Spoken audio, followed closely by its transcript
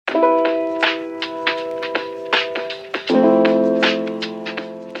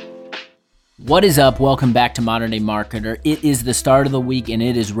What is up? Welcome back to Modern Day Marketer. It is the start of the week and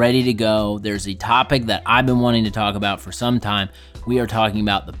it is ready to go. There's a topic that I've been wanting to talk about for some time. We are talking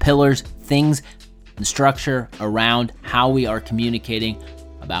about the pillars, things, and structure around how we are communicating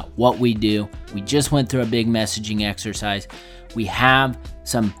about what we do. We just went through a big messaging exercise. We have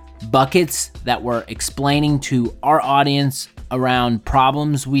some buckets that we're explaining to our audience around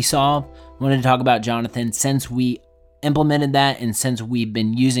problems we solve. I wanted to talk about, Jonathan, since we implemented that and since we've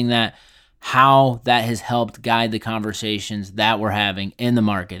been using that, how that has helped guide the conversations that we're having in the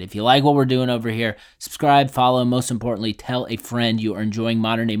market. If you like what we're doing over here, subscribe, follow, most importantly, tell a friend you are enjoying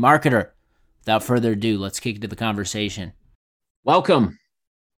Modern Day Marketer. Without further ado, let's kick into the conversation. Welcome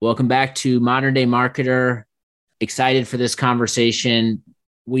back to Modern Day Marketer. Excited for this conversation.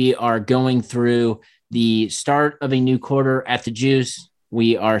 We are going through the start of a new quarter at the Juice.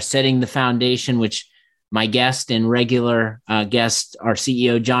 We are setting the foundation, which my guest and regular guest, our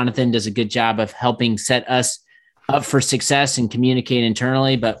CEO, Jonathan, does a good job of helping set us up for success and communicate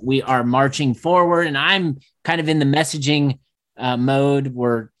internally. But we are marching forward, and I'm kind of in the messaging mode.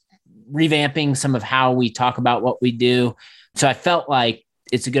 We're revamping some of how we talk about what we do. So I felt like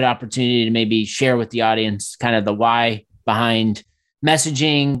it's a good opportunity to maybe share with the audience kind of the why behind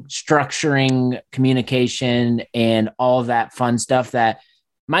messaging, structuring, communication, and all of that fun stuff that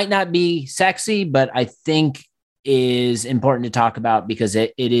might not be sexy, but I think is important to talk about because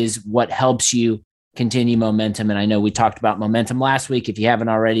it is what helps you continue momentum. And I know we talked about momentum last week. If you haven't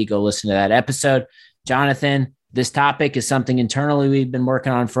already, go listen to that episode. Jonathan, this topic is something internally we've been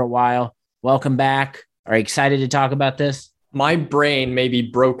working on for a while. Welcome back. Are you excited to talk about this? My brain may be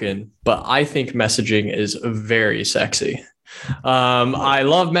broken, but I think messaging is very sexy. I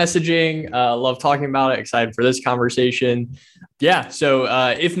love messaging, love talking about it, excited for this conversation. Yeah. So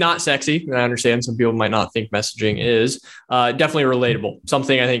if not sexy, and I understand some people might not think messaging is definitely relatable.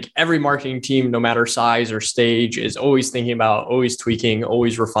 Something I think every marketing team, no matter size or stage, is always thinking about, always tweaking,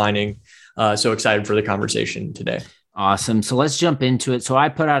 always refining. So excited for the conversation today. Awesome. So let's jump into it. So I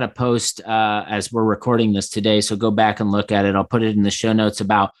put out a post as we're recording this today. So go back and look at it. I'll put it in the show notes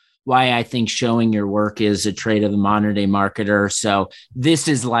about why I think showing your work is a trait of the modern day marketer. So this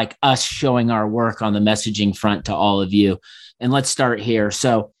is like us showing our work on the messaging front to all of you. And let's start here.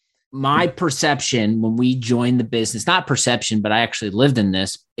 So my perception when we joined the business, not perception, but I actually lived in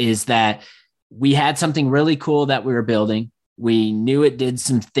this, is that we had something really cool that we were building. We knew it did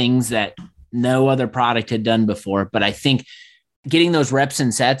some things that no other product had done before. But I think getting those reps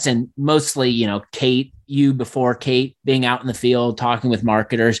and sets, and mostly, Kate, you before Kate, being out in the field, talking with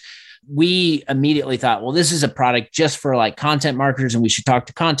marketers, we immediately thought, well, this is a product just for like content marketers and we should talk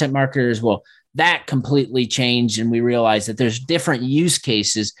to content marketers. Well, that completely changed. And we realized that there's different use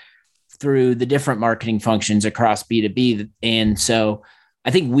cases through the different marketing functions across B2B. And so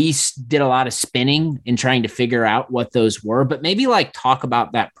I think we did a lot of spinning in trying to figure out what those were, but maybe like talk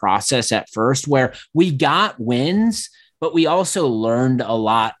about that process at first where we got wins, but we also learned a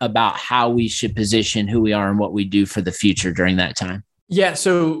lot about how we should position who we are and what we do for the future during that time. Yeah.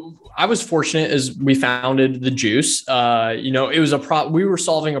 So I was fortunate as we founded the Juice. It was we were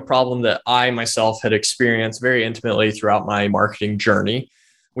solving a problem that I myself had experienced very intimately throughout my marketing journey.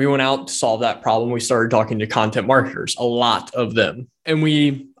 We went out to solve that problem. We started talking to content marketers, a lot of them. And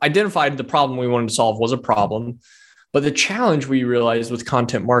we identified the problem we wanted to solve was a problem. But the challenge we realized with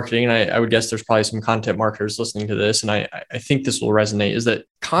content marketing, and I would guess there's probably some content marketers listening to this, and I think this will resonate, is that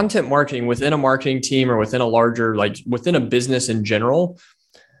content marketing within a marketing team or within a larger, like within a business in general,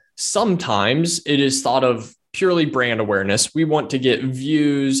 sometimes it is thought of purely brand awareness. We want to get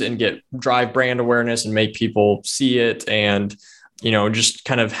views and drive brand awareness and make people see it and, just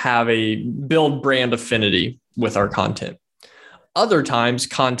kind of build brand affinity with our content. Other times,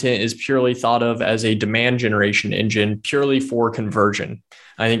 content is purely thought of as a demand generation engine purely for conversion.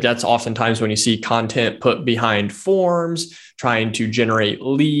 I think that's oftentimes when you see content put behind forms, trying to generate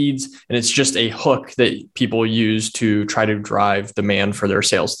leads, and it's just a hook that people use to try to drive demand for their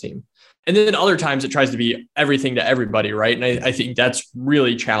sales team. And then other times it tries to be everything to everybody, right? And I think that's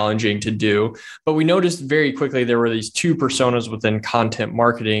really challenging to do. But we noticed very quickly there were these two personas within content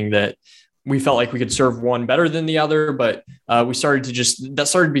marketing that we felt like we could serve one better than the other, but that started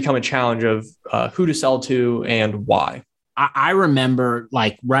to become a challenge of who to sell to and why. I remember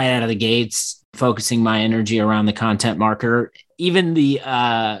like right out of the gates, focusing my energy around the content marketer. Even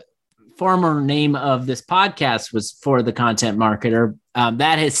the former name of this podcast was For the Content Marketer.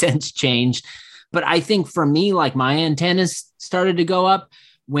 That has since changed. But I think for me, like my antennas started to go up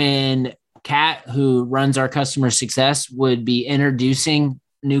when Kat, who runs our customer success, would be introducing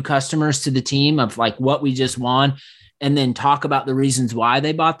new customers to the team of like what we just won. and then talk about the reasons why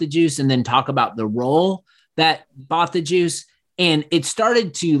they bought the juice, and then talk about the role that bought the juice. And it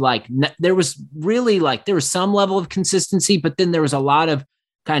started to there was some level of consistency, but then there was a lot of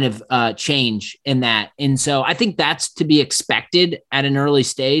kind of change in that. And so I think that's to be expected at an early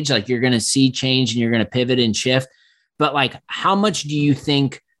stage. Like, you're going to see change and you're going to pivot and shift. But like, how much do you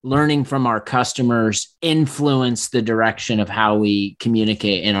think learning from our customers influence the direction of how we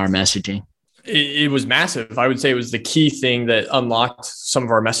communicate in our messaging? It was massive. I would say it was the key thing that unlocked some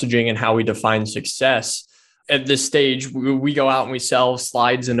of our messaging and how we define success. At this stage, we go out and we sell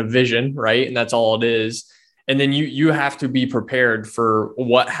slides and a vision, right? And that's all it is. And then you have to be prepared for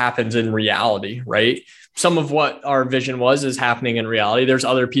what happens in reality, right? Some of what our vision was is happening in reality. There's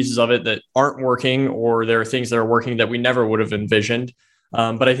other pieces of it that aren't working, or there are things that are working that we never would have envisioned.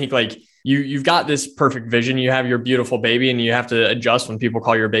 But I think like you've got this perfect vision. You have your beautiful baby, and you have to adjust when people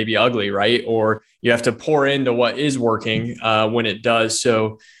call your baby ugly, right? Or you have to pour into what is working when it does.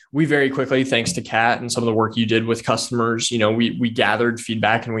 So we very quickly, thanks to Kat and some of the work you did with customers, we gathered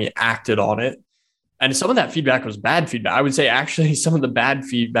feedback and we acted on it. And some of that feedback was bad feedback. I would say actually some of the bad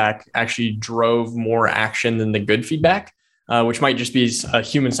feedback actually drove more action than the good feedback, which might just be a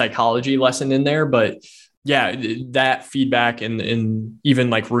human psychology lesson in there. But yeah, that feedback and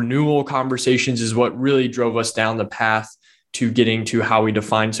even like renewal conversations is what really drove us down the path to getting to how we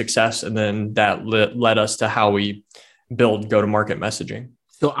define success. And then that led us to how we build go-to-market messaging.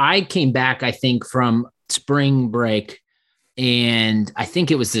 So I came back, I think, from spring break, and I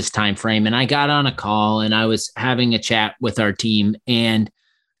think it was this time frame, and I got on a call and I was having a chat with our team. And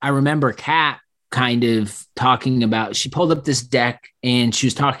I remember Kat kind of talking about, she pulled up this deck and she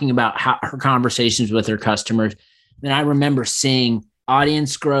was talking about how her conversations with her customers. And I remember seeing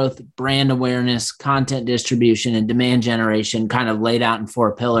audience growth, brand awareness, content distribution, and demand generation kind of laid out in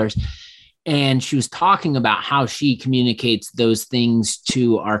 4 pillars. And she was talking about how she communicates those things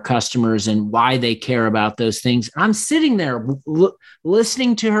to our customers and why they care about those things. I'm sitting there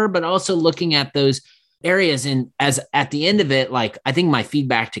listening to her, but also looking at those areas. And as at the end of it, like, I think my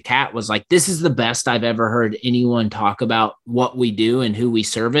feedback to Kat was like, this is the best I've ever heard anyone talk about what we do and who we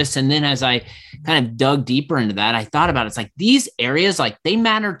service. And then as I kind of dug deeper into that, I thought about it. It's like these areas, like, they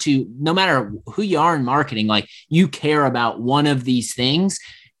matter to no matter who you are in marketing, like, you care about one of these things.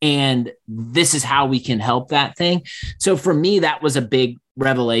 And this is how we can help that thing. So for me, that was a big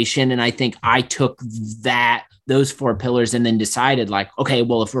revelation. And I think I took those 4 pillars and then decided like, okay,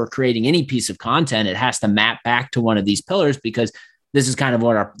 well, if we're creating any piece of content, it has to map back to one of these pillars, because this is kind of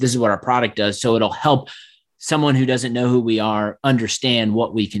what our product does. So it'll help someone who doesn't know who we are understand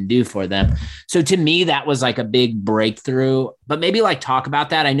what we can do for them. So to me, that was like a big breakthrough. But maybe like talk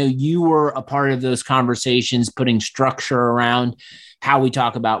about that. I know you were a part of those conversations, putting structure around how we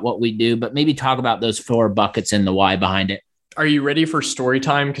talk about what we do, but maybe talk about those 4 buckets and the why behind it. Are you ready for story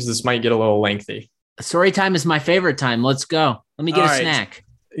time? Because this might get a little lengthy. Story time is my favorite time. Let's go. Let me get a snack.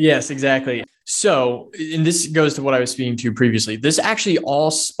 Yes, exactly. So, and this goes to what I was speaking to previously. This actually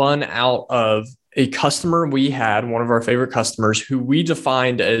all spun out of a customer we had, one of our favorite customers, who we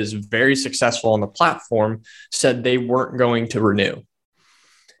defined as very successful on the platform, said they weren't going to renew.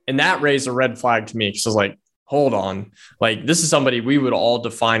 And that raised a red flag to me, because I was like, hold on, like, this is somebody we would all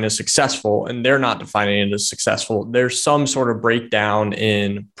define as successful, and they're not defining it as successful. There's some sort of breakdown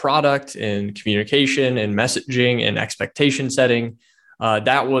in product and communication and messaging and expectation setting.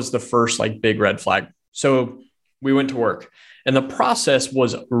 That was the first like big red flag. So we went to work, and the process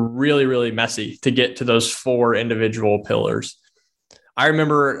was really, really messy to get to those 4 individual pillars. I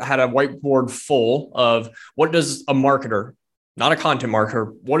remember I had a whiteboard full of, what does a marketer, not a content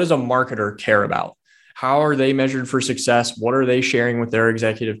marketer, what does a marketer care about? How are they measured for success? What are they sharing with their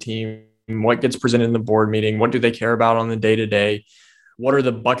executive team? What gets presented in the board meeting? What do they care about on the day-to-day? What are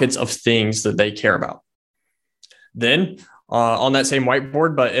the buckets of things that they care about? Then on that same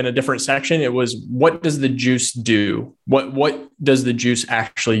whiteboard, but in a different section, it was, what does the juice do? What does the juice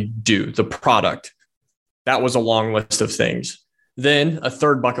actually do? The product. That was a long list of things. Then a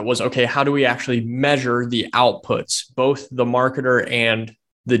third bucket was, okay, how do we actually measure the outputs, both the marketer and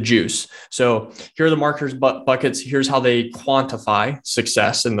the juice? So here are the marketers buckets. Here's how they quantify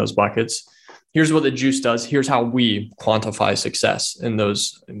success in those buckets. Here's what the juice does. Here's how we quantify success in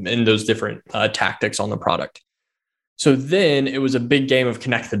those different tactics on the product. So then it was a big game of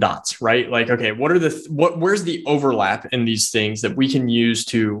connect the dots, right? Like, okay, where's the overlap in these things that we can use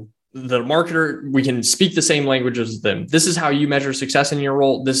to the marketer? We can speak the same language as them. This is how you measure success in your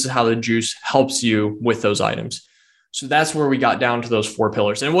role. This is how the juice helps you with those items. So that's where we got down to those 4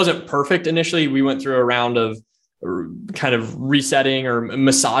 pillars. And it wasn't perfect initially. We went through a round of kind of resetting or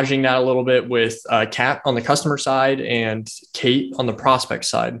massaging that a little bit with Kat on the customer side and Kate on the prospect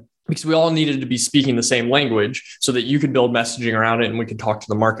side, because we all needed to be speaking the same language so that you could build messaging around it and we could talk to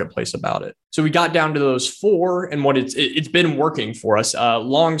the marketplace about it. So we got down to those four, and what it's been working for us.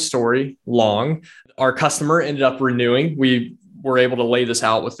 Long story long, our customer ended up renewing. We were able to lay this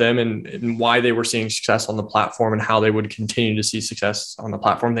out with them and why they were seeing success on the platform and how they would continue to see success on the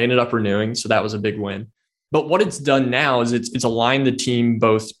platform. They ended up renewing. So that was a big win. But what it's done now is it's aligned the team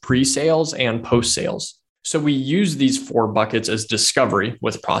both pre-sales and post-sales. So we use these four buckets as discovery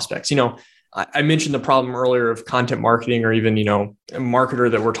with prospects. I mentioned the problem earlier of content marketing, or even, a marketer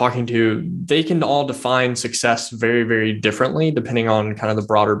that we're talking to, they can all define success very, very differently depending on kind of the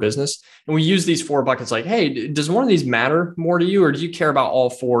broader business. And we use these four buckets like, hey, does one of these matter more to you? Or do you care about all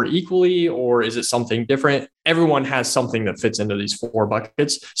four equally? Or is it something different? Everyone has something that fits into these four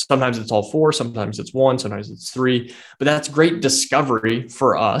buckets. Sometimes it's all four, sometimes it's one, sometimes it's three, but that's great discovery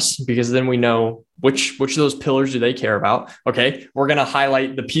for us because then we know which of those pillars do they care about. Okay, we're going to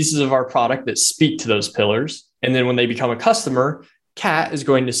highlight the pieces of our product that speak to those pillars. And then when they become a customer, Kat is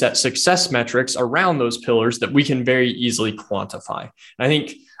going to set success metrics around those pillars that we can very easily quantify.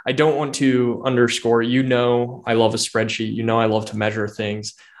 And I don't want to underscore, I love a spreadsheet, I love to measure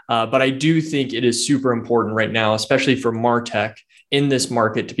things. But I do think it is super important right now, especially for MarTech in this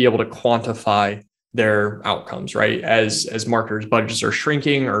market, to be able to quantify their outcomes, right? As marketers' budgets are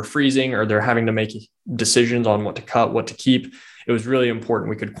shrinking or freezing, or they're having to make decisions on what to cut, what to keep. It was really important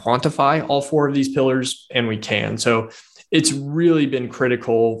we could quantify all four of these pillars, and we can. So it's really been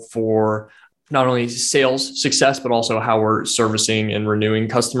critical for not only sales success, but also how we're servicing and renewing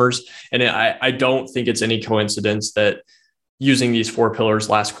customers. And I don't think it's any coincidence that using these four pillars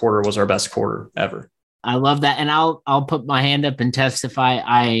last quarter was our best quarter ever. I love that. And I'll put my hand up and testify.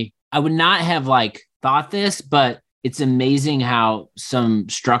 I would not have thought this, but it's amazing how some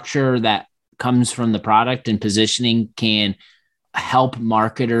structure that comes from the product and positioning can help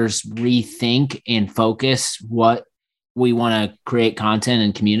marketers rethink and focus what we want to create content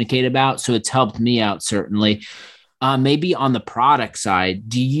and communicate about. So it's helped me out, certainly. Maybe on the product side,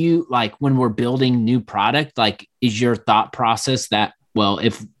 do you when we're building new product, is your thought process that, well,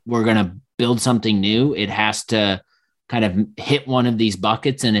 if we're going to build something new, it has to kind of hit one of these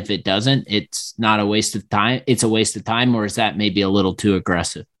buckets. And if it doesn't, it's not a waste of time. It's a waste of time. Or is that maybe a little too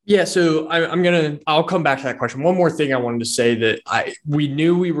aggressive? Yeah. So I'll come back to that question. One more thing I wanted to say that we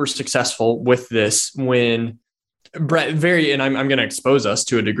knew we were successful with this when Brett, and I'm going to expose us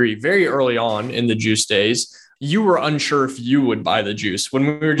to a degree, very early on in the Juice days, you were unsure if you would buy the juice when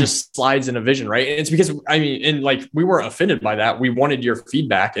we were just slides in a vision, right? And it's because, we weren't offended by that. We wanted your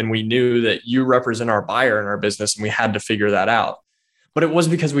feedback, and we knew that you represent our buyer in our business, and we had to figure that out. But it was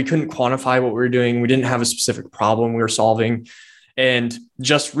because we couldn't quantify what we were doing. We didn't have a specific problem we were solving. And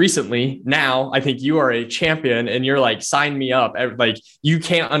just recently, now I think you are a champion, and you're sign me up. You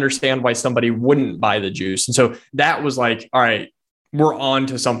can't understand why somebody wouldn't buy the juice. And so that was all right, we're on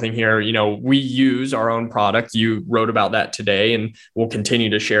to something here. We use our own product. You wrote about that today, and we'll continue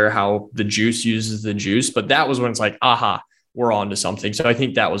to share how the juice uses the juice. But that was when it's aha, we're on to something. So I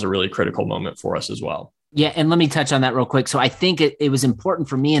think that was a really critical moment for us as well. Yeah. And let me touch on that real quick. So I think it was important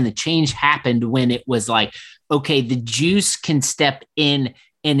for me, and the change happened when it was okay, the juice can step in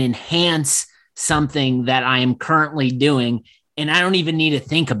and enhance something that I am currently doing, and I don't even need to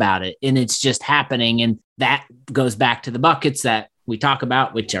think about it. And it's just happening. And that goes back to the buckets that we talk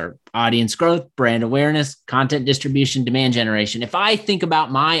about, which are audience growth, brand awareness, content distribution, demand generation. If I think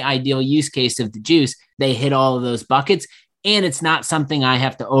about my ideal use case of the juice, they hit all of those buckets. And it's not something I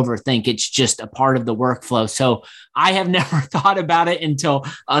have to overthink. It's just a part of the workflow. So I have never thought about it until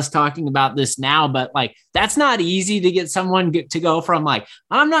us talking about this now. But that's not easy to get someone to go from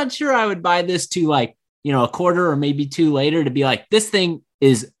I'm not sure I would buy this to a quarter or maybe two later to be this thing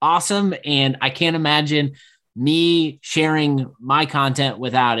is awesome. And I can't imagine me sharing my content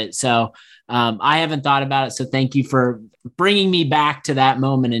without it. So I haven't thought about it. So thank you for bringing me back to that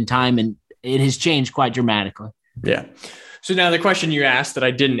moment in time. And it has changed quite dramatically. Yeah. So now the question you asked that I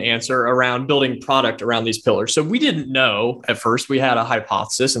didn't answer around building product around these pillars. So we didn't know at first. We had a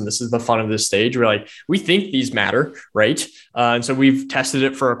hypothesis, and this is the fun of this stage. We're we think these matter, right? And so we've tested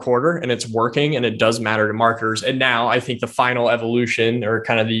it for a quarter, and it's working, and it does matter to marketers. And now I think the final evolution, or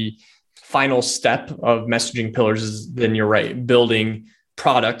kind of the final step of messaging pillars, is then you're right, building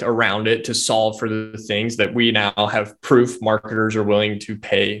product around it to solve for the things that we now have proof marketers are willing to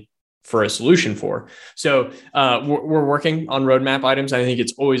pay for a solution for. So we're working on roadmap items. I think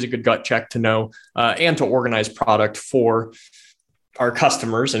it's always a good gut check to know and to organize product for our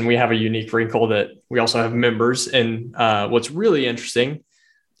customers, and we have a unique wrinkle that we also have members. And what's really interesting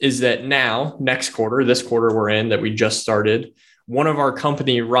is that now, next quarter, this quarter we're in that we just started, one of our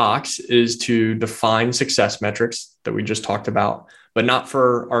company rocks is to define success metrics that we just talked about, but not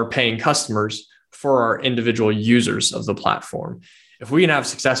for our paying customers, for our individual users of the platform. If we can have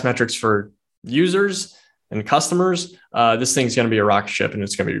success metrics for users and customers, this thing's going to be a rocket ship, and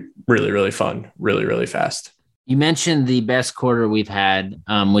it's going to be really, really fun, really, really fast. You mentioned the best quarter we've had,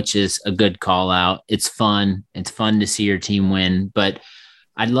 which is a good call out. It's fun. It's fun to see your team win, but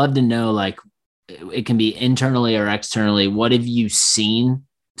I'd love to know, like, it can be internally or externally. What have you seen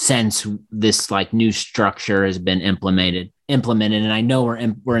since this like new structure has been implemented? And I know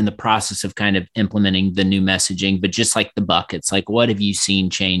we're in the process of kind of implementing the new messaging, but just like the buckets, like what have you seen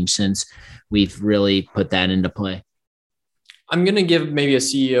change since we've really put that into play? I'm going to give maybe a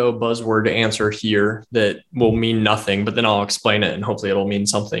CEO buzzword answer here that will mean nothing, but then I'll explain it and hopefully it'll mean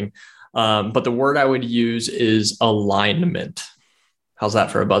something. But the word I would use is alignment. How's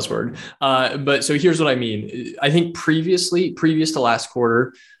that for a buzzword? But so here's what I mean. I think previous to last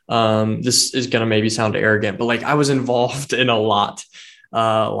quarter, this is going to maybe sound arrogant, but like I was involved in a lot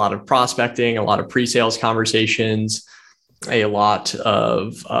of prospecting, a lot of pre-sales conversations, a lot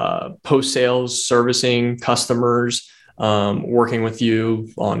of post-sales servicing customers, working with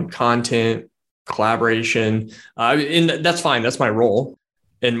you on content, collaboration. And that's fine. That's my role.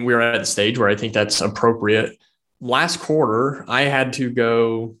 And we're at the stage where I think that's appropriate. Last quarter, I had to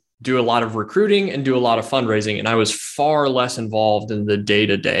go do a lot of recruiting and do a lot of fundraising, and I was far less involved in the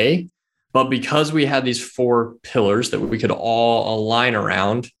day-to-day. But because we had these 4 pillars that we could all align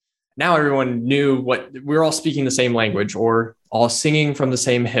around, now everyone knew what we're all speaking the same language or all singing from the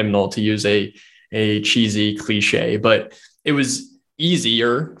same hymnal, to use a cheesy cliche. But it was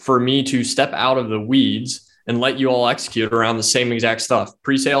easier for me to step out of the weeds and let you all execute around the same exact stuff: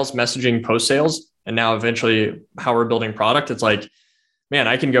 pre-sales, messaging, post-sales. And now eventually how we're building product, it's like, man,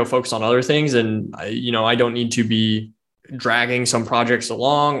 I can go focus on other things. And, I don't need to be dragging some projects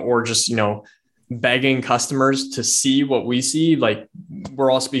along or just, begging customers to see what we see. Like, we're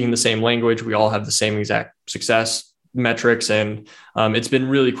all speaking the same language. We all have the same exact success metrics. And it's been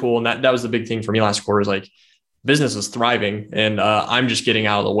really cool. And that was the big thing for me last quarter, is like business is thriving, and I'm just getting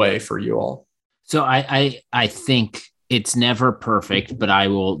out of the way for you all. So I think it's never perfect, but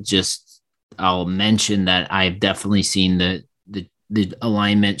I'll mention that I've definitely seen the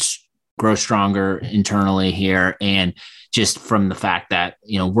alignment grow stronger internally here. And just from the fact that,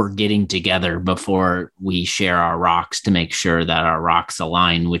 we're getting together before we share our rocks to make sure that our rocks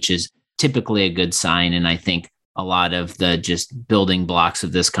align, which is typically a good sign. And I think a lot of the just building blocks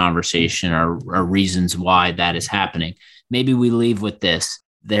of this conversation are reasons why that is happening. Maybe we leave with this.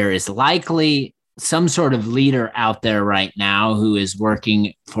 There is likely some sort of leader out there right now who is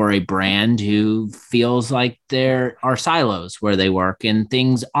working for a brand who feels like there are silos where they work and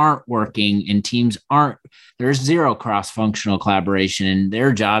things aren't working and there's zero cross-functional collaboration, and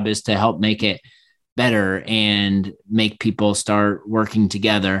their job is to help make it better and make people start working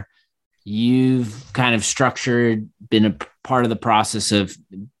together. You've kind of been a part of the process of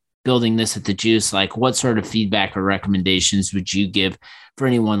building this at the Juice. Like, what sort of feedback or recommendations would you give for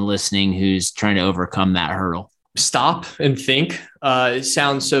anyone listening who's trying to overcome that hurdle? Stop and think. It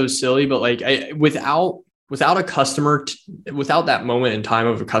sounds so silly, but like without a customer, without that moment in time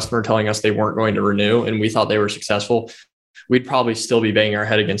of a customer telling us they weren't going to renew and we thought they were successful, we'd probably still be banging our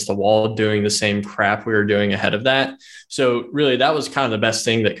head against the wall doing the same crap we were doing ahead of that. So really, that was kind of the best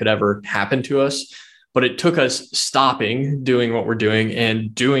thing that could ever happen to us. But it took us stopping doing what we're doing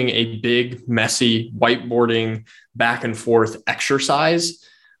and doing a big, messy whiteboarding back and forth exercise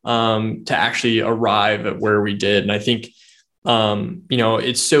to actually arrive at where we did. And I think,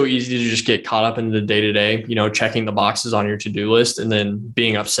 it's so easy to just get caught up in the day-to-day, checking the boxes on your to-do list and then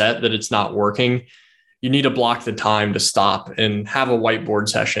being upset that it's not working. You need to block the time to stop and have a whiteboard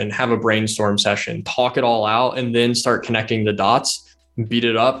session, have a brainstorm session, talk it all out, and then start connecting the dots, beat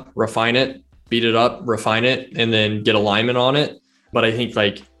it up, refine it, beat it up, refine it, and then get alignment on it. But I think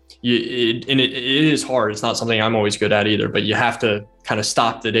it is hard. It's not something I'm always good at either, but you have to kind of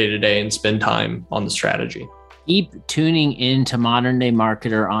stop the day-to-day and spend time on the strategy. Keep tuning in to Modern Day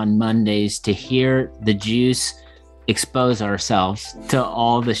Marketer on Mondays to hear the Juice expose ourselves to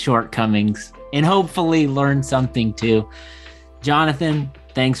all the shortcomings and hopefully learn something too. Jonathan,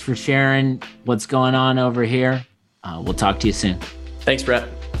 thanks for sharing what's going on over here. We'll talk to you soon. Thanks, Brett.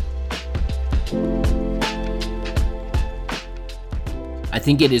 I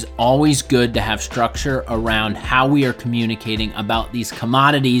think it is always good to have structure around how we are communicating about these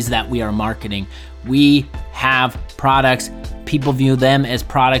commodities that we are marketing. We have products. People view them as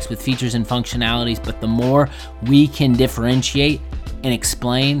products with features and functionalities, but the more we can differentiate and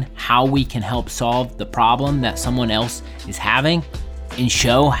explain how we can help solve the problem that someone else is having and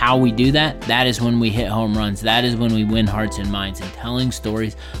show how we do that, that is when we hit home runs. That is when we win hearts and minds. And telling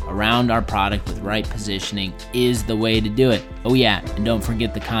stories around our product with right positioning is the way to do it. Oh yeah, and don't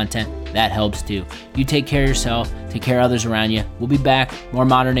forget the content. That helps too. You take care of yourself, take care of others around you. We'll be back, more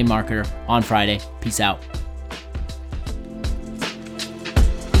Modern Day Marketer on Friday. Peace out.